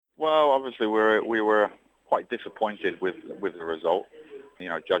Well, obviously we were quite disappointed with the result.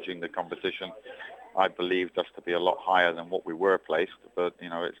 Judging the competition, I believed us to be a lot higher than what we were placed, but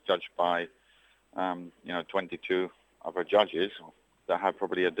it's judged by 22 other judges that have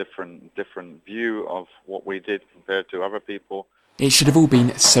probably a different view of what we did compared to other people. It should have all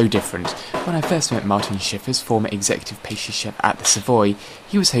been so different. When I first met Martin Schiffers, former executive pastry chef at the Savoy,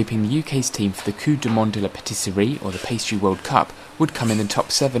 he was hoping the UK's team for the Coupe du Monde de la Pâtisserie, or the Pastry World Cup, would come in the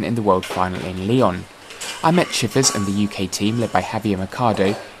top 7 in the world final in Lyon. I met Schiffers and the UK team, led by Javier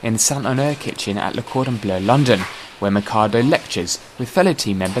Mercado, in the Saint-Honor kitchen at Le Cordon Bleu, London, where Mercado lectures with fellow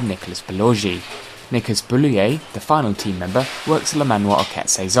team member Nicolas Belorgi. Nicolas Boulier, the final team member, works at Le Manoir aux Quatre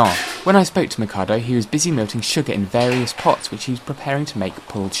Saisons. When I spoke to Mercado, he was busy melting sugar in various pots which he was preparing to make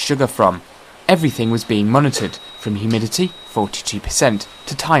pulled sugar from. Everything was being monitored, from humidity, 42%,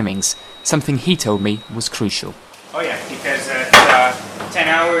 to timings, something he told me was crucial. Oh yeah, because at 10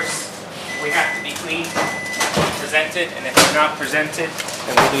 hours we have to be clean, presented, and if we're not presented,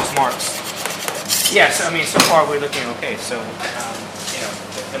 then we lose marks. Yes, so far we're looking okay, so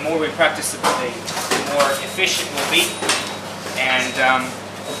the more we practice the more efficient we'll be, and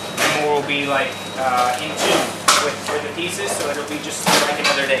the more we'll be in tune with the pieces, so it'll be just like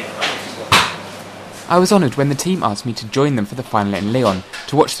another day. I was honoured when the team asked me to join them for the final in Lyon,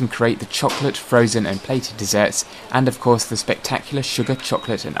 to watch them create the chocolate, frozen and plated desserts, and of course the spectacular sugar,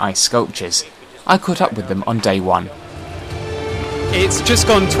 chocolate and ice sculptures. I caught up with them on day one. It's just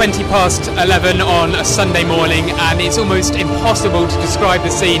gone 20 past 11 on a Sunday morning, and it's almost impossible to describe the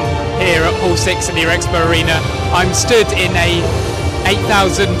scene here at Hall 6 at the Eurexpo Arena. I'm stood in a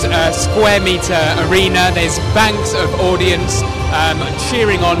 8,000 square metre arena. There's banks of audience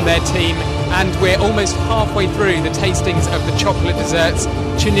cheering on their team, and we're almost halfway through the tastings of the chocolate desserts.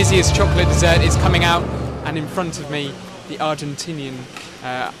 Tunisia's chocolate dessert is coming out, and in front of me the Argentinian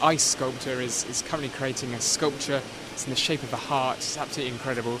ice sculptor is currently creating a sculpture. It's in the shape of a heart. It's absolutely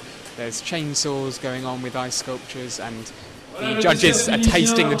incredible. There's chainsaws going on with ice sculptures, and the judges are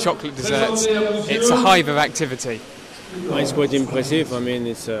tasting the chocolate desserts. It's a hive of activity. It's quite impressive.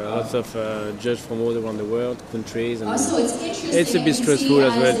 It's lots of judges from all around the world, countries, and it's a bit stressful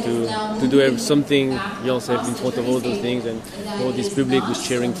as well to do something yourself in front of all those things, and all this public who's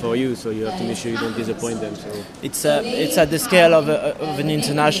cheering for you, so you have to make sure you don't disappoint them. So it's at the scale of an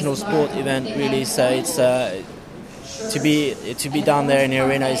international sport event, really. So it's to be down there in the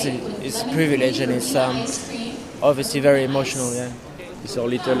arena is a privilege, and it's obviously very emotional. Yeah. It's our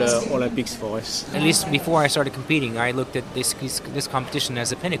little Olympics for us. At least before I started competing, I looked at this competition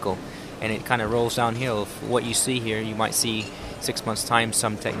as a pinnacle, and it kind of rolls downhill. What you see here, you might see 6 months' time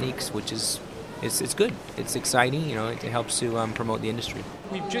some techniques, which is it's good. It's exciting. It helps to promote the industry.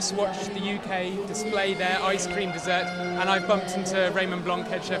 We've just watched the UK display their ice cream dessert, and I've bumped into Raymond Blanc,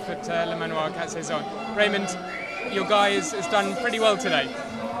 head chef at Le Manoir aux Quatre Saisons. Raymond, your guy has done pretty well today.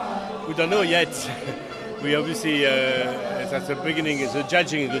 We don't know yet. We obviously, at the beginning, the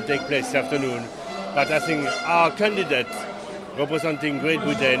judging will take place this afternoon. But I think our candidates representing Great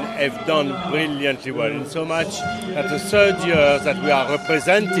Britain have done brilliantly well. In so much that the third year that we are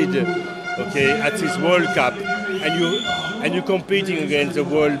represented, at this World Cup, and you're competing against the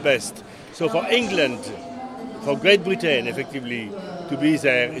world best. So for England, for Great Britain, effectively, to be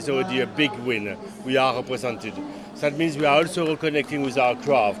there is already a big win. We are represented. So that means we are also reconnecting with our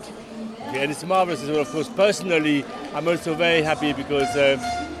craft. And it's marvelous as well. Of course, personally, I'm also very happy because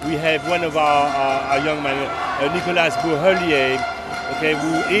we have one of our young men, Nicolas Boulier,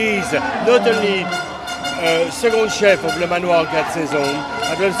 who is not only second chef of Le Manoir aux Quatre Saisons,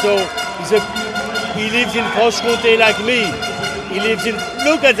 but also he lives in Franche-Comté like me. He lives in,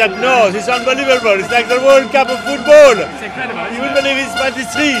 look at that nose, it's unbelievable. It's like the World Cup of football. It's incredible. You wouldn't believe his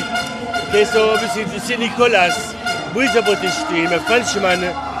patisserie. So obviously to see Nicolas with the British team, a Frenchman,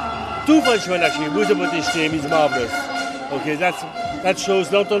 two Frenchmen actually, with the British team is marvelous. That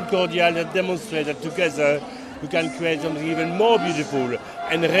shows not only cordial, that demonstrates that together we can create something even more beautiful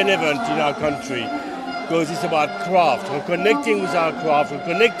and relevant in our country. Because it's about craft. We're connecting with our craft, we're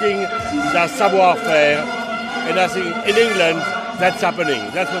connecting with our savoir-faire, and I think in England that's happening.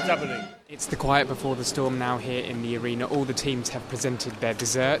 That's what's happening. It's the quiet before the storm now here in the arena. All the teams have presented their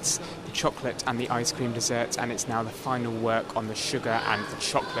desserts, the chocolate and the ice cream desserts, and it's now the final work on the sugar and the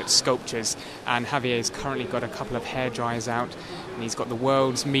chocolate sculptures. And Javier's currently got a couple of hairdryers out, and he's got the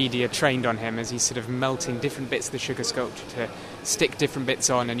world's media trained on him as he's sort of melting different bits of the sugar sculpture to stick different bits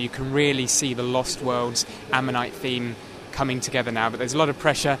on, and you can really see the Lost Worlds Ammonite theme coming together now. But there's a lot of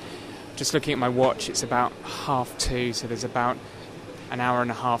pressure. Just looking at my watch, it's about 2:30, so there's about an hour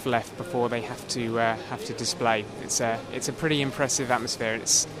and a half left before they have to display. It's a pretty impressive atmosphere.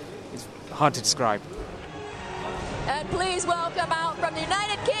 It's it's hard to describe. And please welcome out from the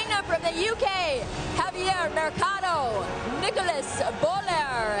United Kingdom, from the UK, Javier Mercado, Nicholas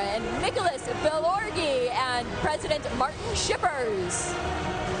Boller, and Nicholas Bilorgi, and President Martin Schippers.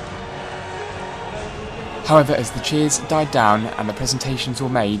 However, as the cheers died down and the presentations were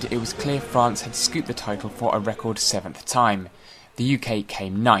made, it was clear France had scooped the title for a record 7th time. The UK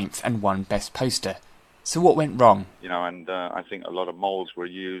came 9th and won Best Poster. So what went wrong? And I think a lot of molds were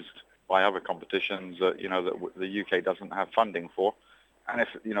used by other competitions that, that the UK doesn't have funding for. And if,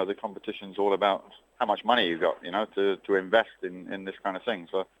 the competition's all about how much money you got, to invest in this kind of thing.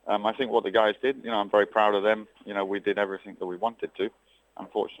 So I think what the guys did, I'm very proud of them. We did everything that we wanted to.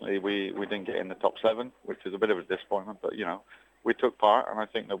 Unfortunately, we didn't get in the top 7, which is a bit of a disappointment, but, we took part, and I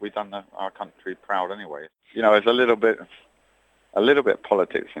think that we've done our country proud anyway. There's a little bit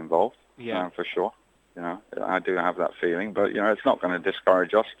politics involved, for sure. I do have that feeling, but, it's not going to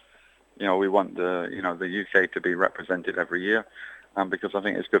discourage us. We want the UK to be represented every year, because I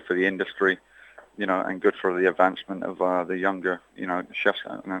think it's good for the industry, and good for the advancement of the younger, chefs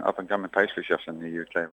and up-and-coming pastry chefs in the UK.